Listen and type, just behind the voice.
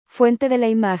Fuente de la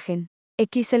imagen.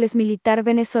 El exmilitar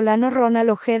venezolano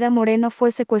Ronald Ojeda Moreno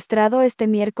fue secuestrado este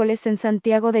miércoles en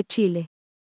Santiago de Chile.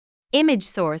 Image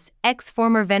source,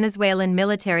 ex-former Venezuelan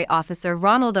military officer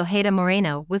Ronald Ojeda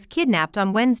Moreno was kidnapped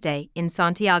on Wednesday in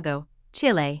Santiago,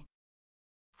 Chile.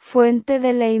 Fuente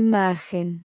de la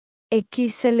imagen. El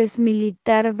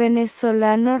exmilitar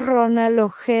venezolano Ronald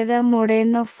Ojeda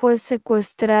Moreno fue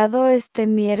secuestrado este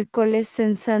miércoles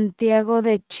en Santiago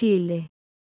de Chile.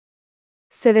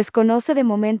 Se desconoce de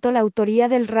momento la autoría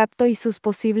del rapto y sus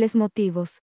posibles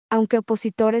motivos, aunque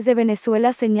opositores de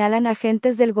Venezuela señalan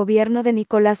agentes del gobierno de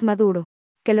Nicolás Maduro,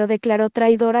 que lo declaró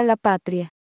traidor a la patria.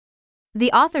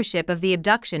 The authorship of the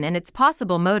abduction and its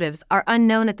possible motives are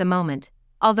unknown at the moment,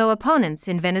 although opponents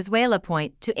in Venezuela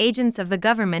point to agents of the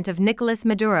government of Nicolás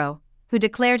Maduro, who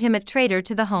declared him a traitor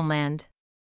to the homeland.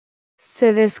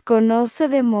 Se desconoce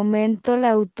de momento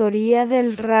la autoría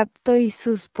del rapto y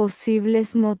sus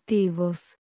posibles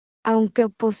motivos, aunque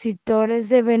opositores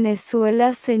de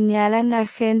Venezuela señalan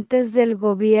agentes del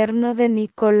gobierno de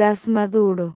Nicolás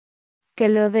Maduro, que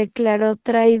lo declaró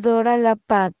traidor a la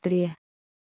patria.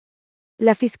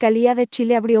 La Fiscalía de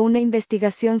Chile abrió una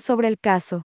investigación sobre el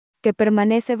caso, que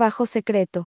permanece bajo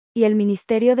secreto, y el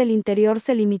Ministerio del Interior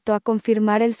se limitó a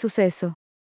confirmar el suceso.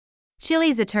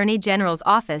 Chile's Attorney General's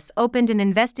office opened an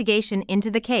investigation into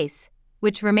the case,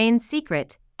 which remains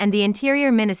secret, and the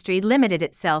Interior Ministry limited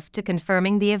itself to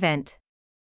confirming the event.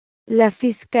 La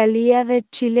Fiscalía de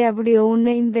Chile abrió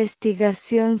una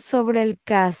investigación sobre el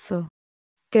caso,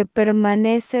 que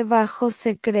permanece bajo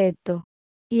secreto,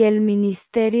 y el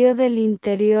Ministerio del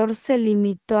Interior se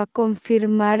limitó a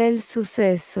confirmar el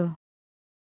suceso.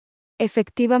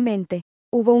 Efectivamente,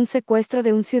 hubo un secuestro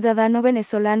de un ciudadano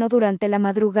venezolano durante la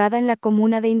madrugada en la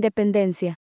comuna de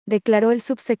Independencia, declaró el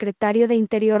subsecretario de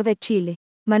Interior de Chile,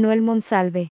 Manuel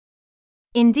Monsalve.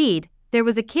 Indeed, there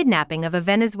was a kidnapping of a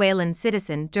Venezuelan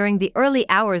citizen during the early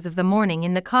hours of the morning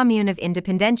in the commune of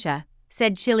Independencia,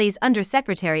 said Chile's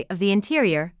Undersecretary of the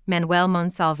Interior, Manuel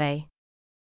Monsalve.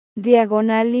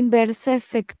 Diagonal inversa.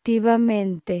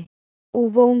 Efectivamente,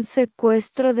 hubo un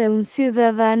secuestro de un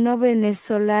ciudadano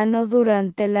venezolano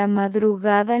durante la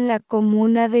madrugada en la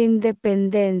comuna de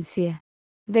Independencia,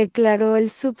 declaró el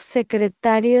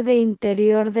subsecretario de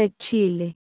Interior de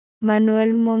Chile,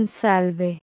 Manuel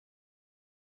Monsalve.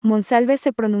 Monsalve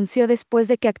se pronunció después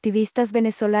de que activistas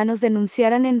venezolanos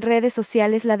denunciaran en redes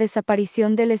sociales la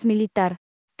desaparición del exmilitar,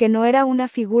 que no era una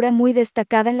figura muy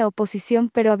destacada en la oposición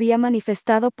pero había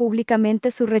manifestado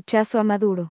públicamente su rechazo a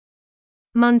Maduro.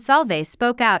 Monsalve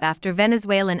spoke out after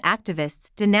Venezuelan activists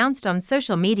denounced on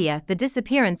social media the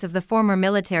disappearance of the former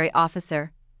military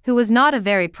officer, who was not a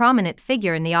very prominent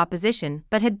figure in the opposition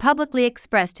but had publicly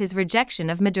expressed his rejection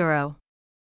of Maduro.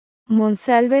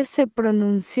 Monsalve se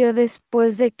pronunció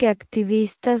después de que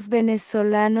activistas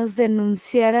venezolanos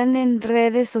denunciaran en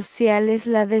redes sociales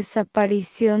la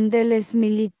desaparición del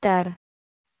exmilitar,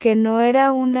 que no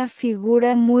era una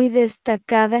figura muy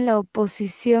destacada en la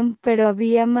oposición pero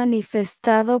había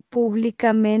manifestado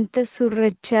públicamente su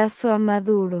rechazo a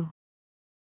Maduro.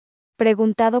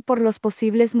 Preguntado por los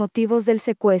posibles motivos del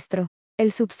secuestro,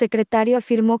 el subsecretario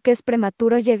afirmó que es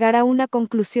prematuro llegar a una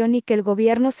conclusión y que el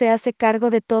gobierno se hace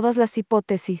cargo de todas las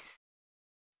hipótesis.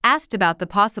 Asked about the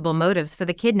possible motives for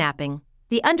the kidnapping,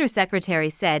 the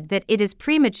undersecretary said that it is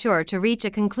premature to reach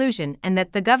a conclusion and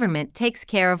that the government takes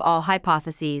care of all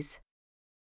hypotheses.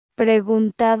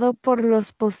 Preguntado por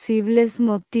los posibles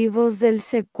motivos del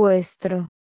secuestro,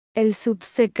 el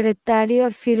subsecretario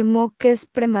afirmó que es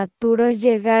prematuro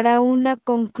llegar a una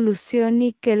conclusión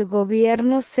y que el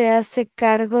gobierno se hace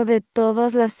cargo de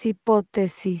todas las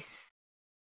hipótesis.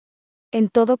 En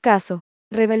todo caso,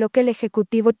 reveló que el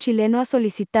Ejecutivo chileno ha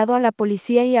solicitado a la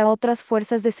policía y a otras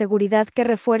fuerzas de seguridad que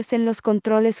refuercen los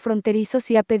controles fronterizos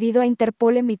y ha pedido a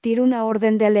Interpol emitir una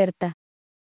orden de alerta.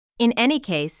 In any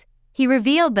case, he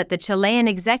revealed that the Chilean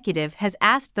executive has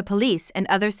asked the police and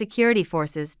other security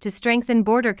forces to strengthen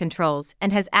border controls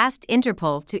and has asked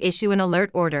Interpol to issue an alert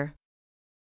order.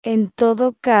 En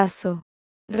todo caso,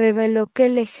 reveló que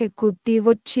el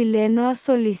Ejecutivo chileno ha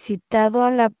solicitado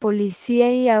a la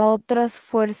policía y a otras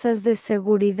fuerzas de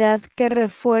seguridad que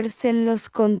refuercen los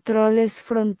controles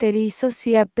fronterizos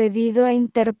y ha pedido a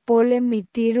Interpol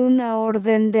emitir una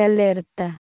orden de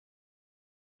alerta.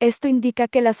 Esto indica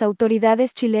que las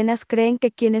autoridades chilenas creen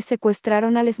que quienes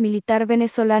secuestraron al exmilitar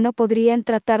venezolano podrían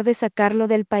tratar de sacarlo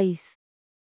del país.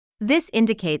 This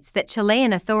indicates that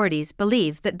Chilean authorities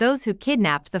believe that those who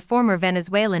kidnapped the former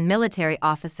Venezuelan military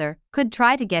officer could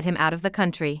try to get him out of the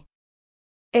country.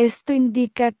 Esto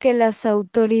indica que las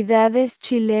autoridades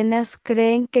chilenas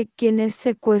creen que quienes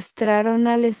secuestraron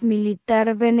al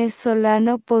exmilitar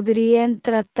venezolano podrían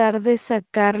tratar de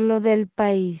sacarlo del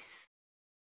país.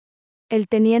 El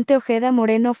teniente Ojeda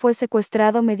Moreno fue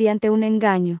secuestrado mediante un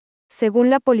engaño, según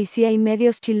la policía y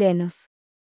medios chilenos.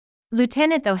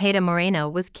 Lieutenant Ojeda Moreno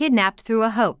was kidnapped through a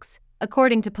hoax,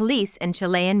 according to police and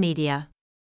Chilean media.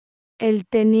 El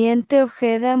teniente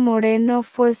Ojeda Moreno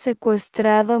fue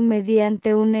secuestrado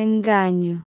mediante un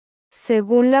engaño,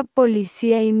 según la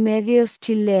policía y medios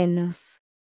chilenos.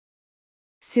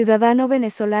 Ciudadano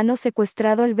venezolano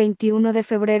secuestrado el 21 de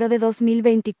febrero de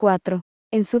 2024,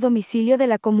 en su domicilio de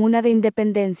la comuna de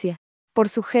Independencia, por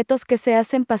sujetos que se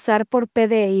hacen pasar por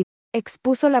PDI,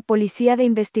 expuso la Policía de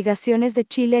Investigaciones de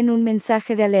Chile en un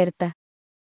mensaje de alerta.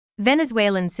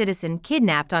 Venezuelan citizen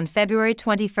kidnapped on February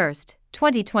 21,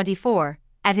 2024,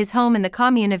 at his home in the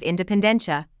commune of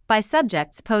Independencia, by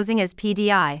subjects posing as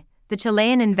PDI, the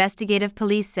Chilean investigative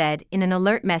police said in an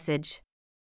alert message.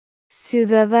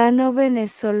 Ciudadano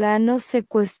venezolano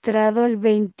secuestrado el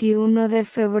 21 de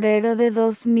febrero de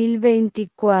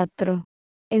 2024,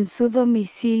 en su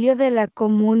domicilio de la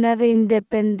comuna de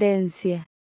Independencia,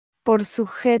 por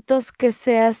sujetos que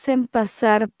se hacen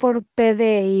pasar por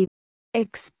PDI,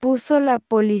 expuso la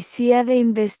Policía de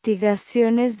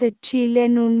Investigaciones de Chile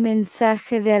en un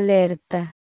mensaje de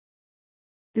alerta.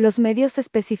 Los medios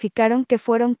especificaron que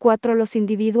fueron 4 los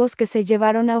individuos que se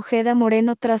llevaron a Ojeda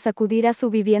Moreno tras acudir a su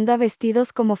vivienda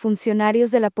vestidos como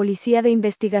funcionarios de la Policía de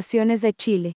Investigaciones de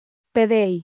Chile,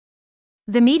 PDI.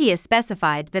 The media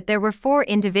specified that there were 4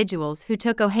 individuals who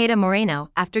took Ojeda Moreno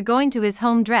after going to his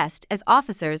home dressed as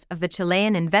officers of the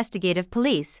Chilean Investigative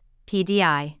Police,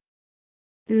 PDI.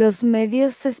 Los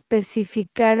medios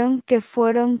especificaron que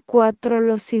fueron 4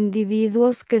 los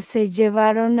individuos que se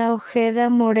llevaron a Ojeda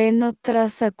Moreno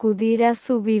tras acudir a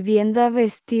su vivienda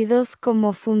vestidos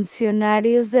como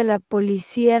funcionarios de la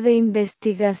Policía de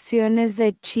Investigaciones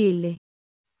de Chile,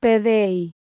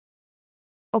 PDI.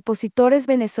 Opositores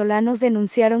venezolanos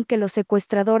denunciaron que los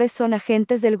secuestradores son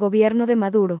agentes del gobierno de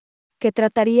Maduro, que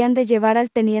tratarían de llevar al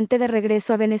teniente de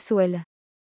regreso a Venezuela.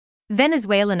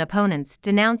 Venezuelan opponents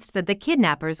denounced that the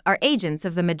kidnappers are agents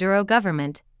of the Maduro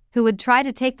government, who would try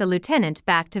to take the lieutenant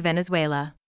back to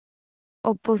Venezuela.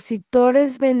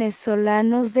 Opositores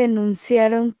venezolanos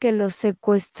denunciaron que los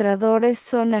secuestradores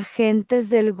son agentes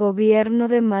del gobierno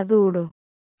de Maduro,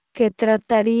 que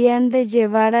tratarían de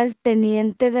llevar al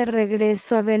teniente de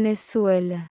regreso a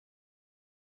Venezuela.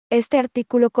 Este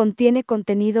artículo contiene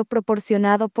contenido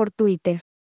proporcionado por Twitter.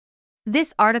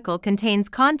 This article contains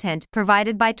content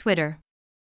provided by Twitter.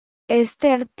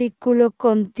 Este artículo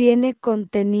contiene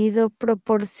contenido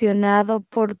proporcionado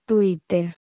por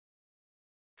Twitter.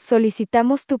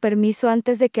 Solicitamos tu permiso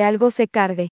antes de que algo se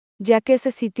cargue, ya que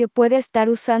ese sitio puede estar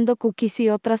usando cookies y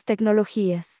otras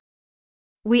tecnologías.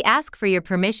 We ask for your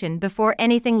permission before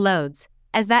anything loads,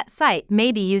 as that site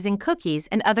may be using cookies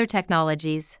and other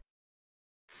technologies.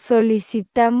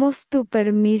 Solicitamos tu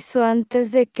permiso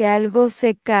antes de que algo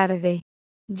se cargue,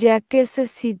 ya que ese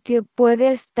sitio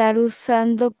puede estar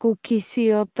usando cookies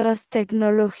y otras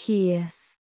tecnologías.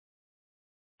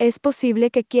 Es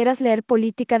posible que quieras leer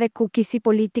política de cookies y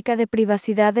política de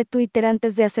privacidad de Twitter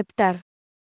antes de aceptar.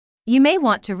 You may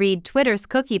want to read Twitter's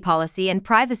cookie policy and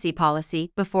privacy policy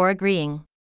before agreeing.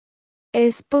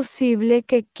 Es posible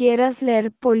que quieras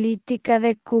leer política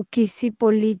de cookies y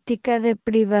política de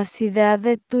privacidad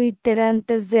de Twitter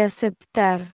antes de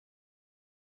aceptar.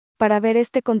 Para ver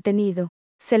este contenido,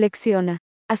 selecciona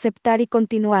aceptar y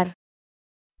continuar.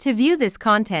 To view this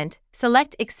content,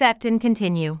 select accept and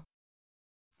continue.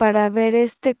 Para ver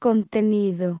este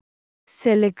contenido,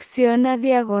 selecciona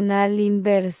diagonal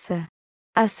inversa.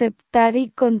 Aceptar y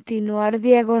continuar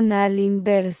diagonal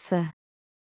inversa.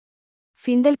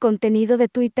 Fin del contenido de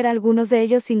Twitter. Algunos de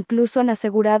ellos incluso han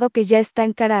asegurado que ya está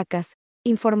en Caracas,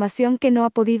 información que no ha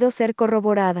podido ser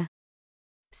corroborada.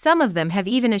 Some of them have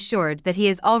even assured that he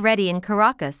is already in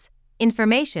Caracas,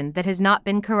 information that has not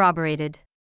been corroborated.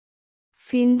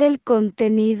 Fin del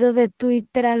contenido de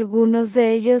Twitter. Algunos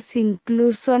de ellos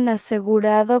incluso han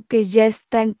asegurado que ya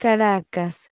está en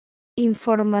Caracas,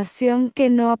 información que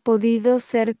no ha podido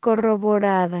ser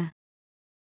corroborada.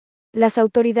 Las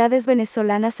autoridades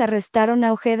venezolanas arrestaron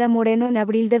a Ojeda Moreno en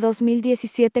abril de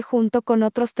 2017 junto con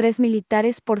otros 3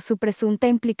 militares por su presunta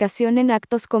implicación en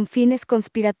actos con fines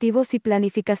conspirativos y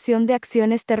planificación de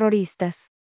acciones terroristas.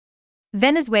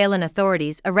 Venezuelan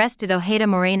authorities arrested Ojeda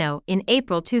Moreno in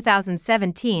April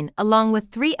 2017 along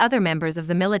with 3 other members of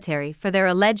the military for their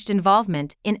alleged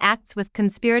involvement in acts with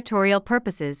conspiratorial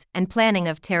purposes and planning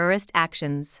of terrorist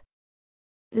actions.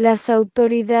 Las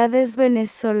autoridades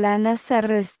venezolanas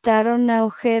arrestaron a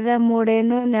Ojeda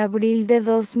Moreno en abril de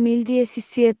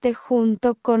 2017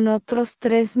 junto con otros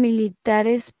 3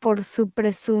 militares por su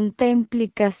presunta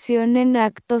implicación en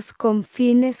actos con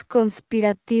fines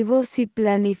conspirativos y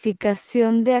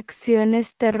planificación de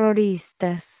acciones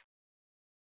terroristas.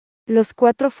 Los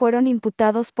 4 fueron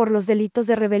imputados por los delitos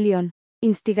de rebelión,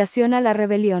 instigación a la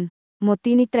rebelión,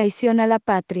 motín y traición a la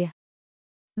patria.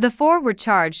 The 4 were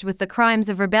charged with the crimes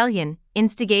of rebellion,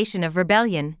 instigation of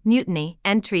rebellion, mutiny,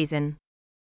 and treason.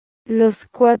 Los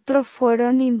 4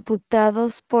 fueron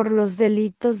imputados por los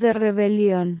delitos de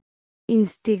rebelión,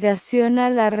 instigación a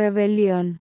la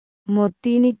rebelión,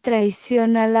 motín y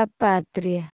traición a la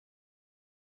patria.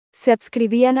 Se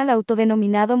adscribían al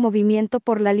autodenominado Movimiento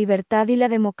por la Libertad y la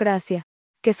Democracia,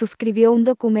 que suscribió un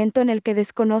documento en el que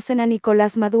desconocen a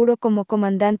Nicolás Maduro como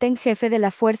comandante en jefe de la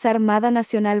Fuerza Armada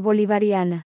Nacional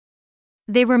Bolivariana.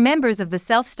 They were members of the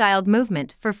self-styled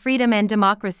Movement for Freedom and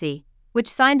Democracy, which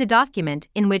signed a document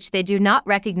in which they do not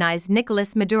recognize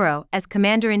Nicolás Maduro as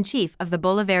Commander-in-Chief of the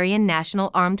Bolivarian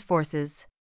National Armed Forces.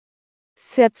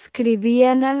 Se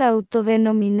adscribían al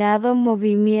autodenominado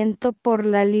Movimiento por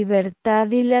la Libertad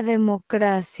y la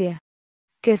Democracia,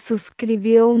 que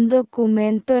suscribió un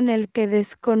documento en el que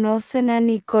desconocen a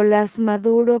Nicolás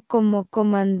Maduro como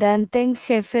comandante en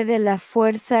jefe de la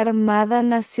Fuerza Armada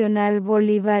Nacional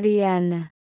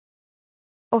Bolivariana.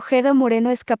 Ojeda Moreno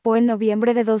escapó en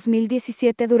noviembre de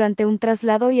 2017 durante un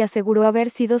traslado y aseguró haber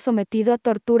sido sometido a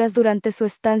torturas durante su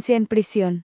estancia en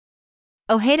prisión.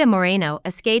 Ojeda Moreno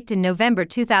escaped in November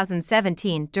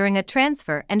 2017 during a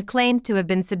transfer and claimed to have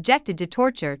been subjected to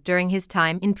torture during his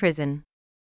time in prison.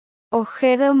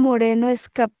 Ojeda Moreno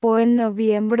escapó en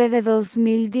noviembre de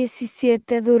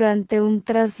 2017 durante un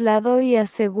traslado y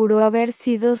aseguró haber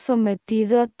sido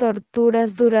sometido a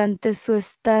torturas durante su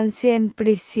estancia en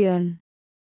prisión.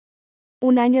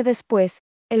 Un año después,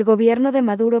 el gobierno de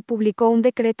Maduro publicó un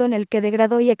decreto en el que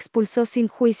degradó y expulsó sin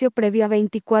juicio previo a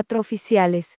 24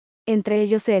 oficiales, entre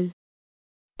ellos él.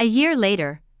 A year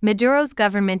later, Maduro's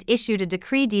government issued a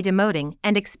decree demoting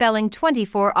and expelling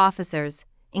 24 officers,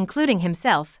 including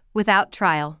himself, without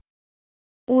trial.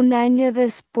 Un año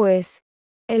después,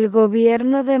 el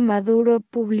gobierno de Maduro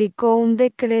publicó un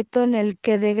decreto en el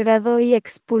que degradó y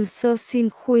expulsó sin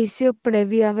juicio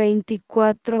previo a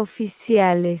 24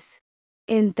 oficiales,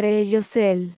 entre ellos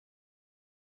él.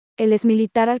 El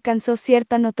exmilitar alcanzó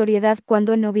cierta notoriedad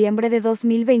cuando en noviembre de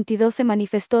 2022 se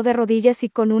manifestó de rodillas y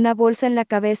con una bolsa en la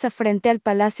cabeza frente al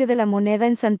Palacio de la Moneda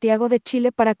en Santiago de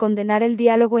Chile para condenar el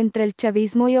diálogo entre el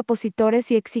chavismo y opositores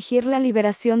y exigir la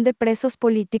liberación de presos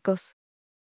políticos.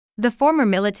 The former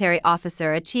military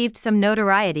officer achieved some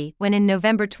notoriety when in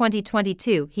November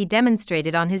 2022 he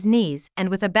demonstrated on his knees and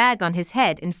with a bag on his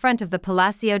head in front of the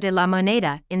Palacio de la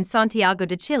Moneda in Santiago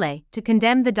de Chile to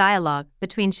condemn the dialogue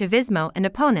between Chavismo and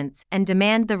opponents and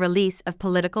demand the release of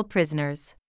political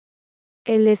prisoners.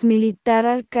 El exmilitar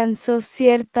alcanzó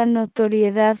cierta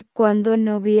notoriedad cuando en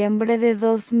noviembre de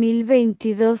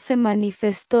 2022 se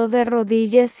manifestó de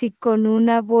rodillas y con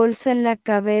una bolsa en la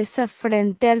cabeza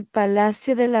frente al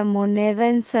Palacio de la Moneda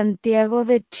en Santiago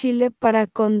de Chile para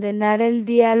condenar el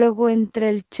diálogo entre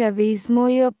el chavismo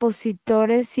y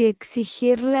opositores y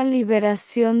exigir la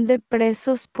liberación de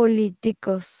presos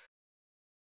políticos.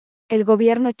 El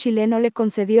gobierno chileno le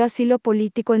concedió asilo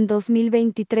político en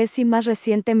 2023 y más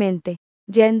recientemente,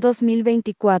 ya en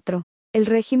 2024, el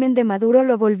régimen de Maduro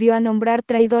lo volvió a nombrar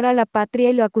traidor a la patria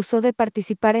y lo acusó de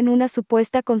participar en una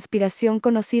supuesta conspiración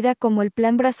conocida como el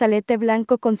Plan Brazalete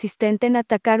Blanco consistente en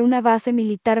atacar una base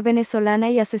militar venezolana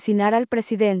y asesinar al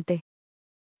presidente.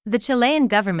 The Chilean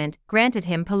government granted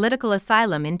him political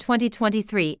asylum in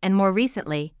 2023 and more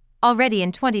recently, already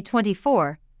in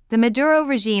 2024, the Maduro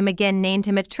regime again named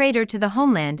him a traitor to the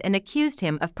homeland and accused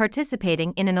him of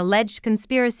participating in an alleged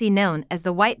conspiracy known as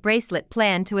the White Bracelet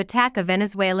Plan to attack a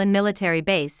Venezuelan military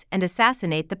base and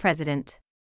assassinate the president.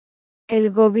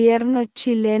 El gobierno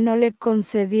chileno le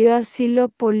concedió asilo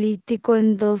político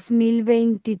en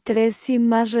 2023 y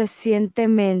más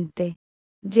recientemente,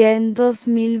 ya en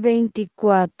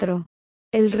 2024.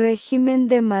 El régimen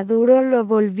de Maduro lo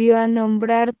volvió a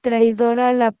nombrar traidor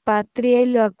a la patria y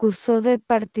lo acusó de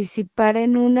participar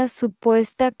en una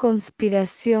supuesta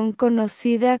conspiración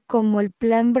conocida como el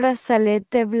Plan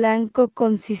Brazalete Blanco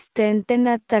consistente en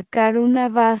atacar una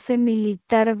base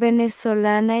militar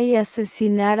venezolana y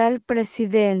asesinar al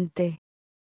presidente.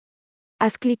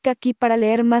 Haz clic aquí para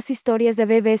leer más historias de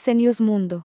BBC News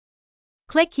Mundo.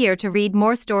 Click here to read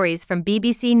more stories from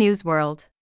BBC News World.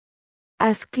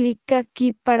 Haz clic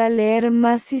aquí para leer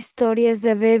más historias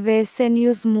de BBC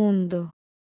News Mundo.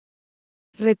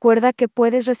 Recuerda que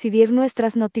puedes recibir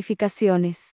nuestras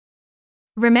notificaciones.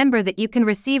 Remember that you can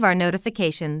receive our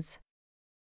notifications.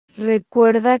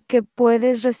 Recuerda que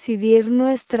puedes recibir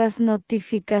nuestras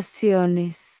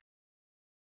notificaciones.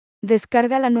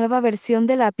 Descarga la nueva versión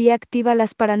de la app y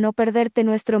actívalas para no perderte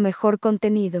nuestro mejor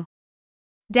contenido.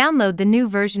 Download the new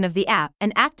version of the app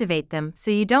and activate them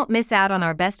so you don't miss out on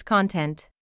our best content.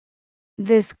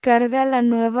 Descarga la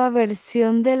nueva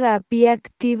versión de la app y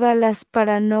actívalas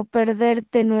para no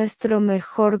perderte nuestro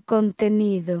mejor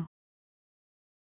contenido.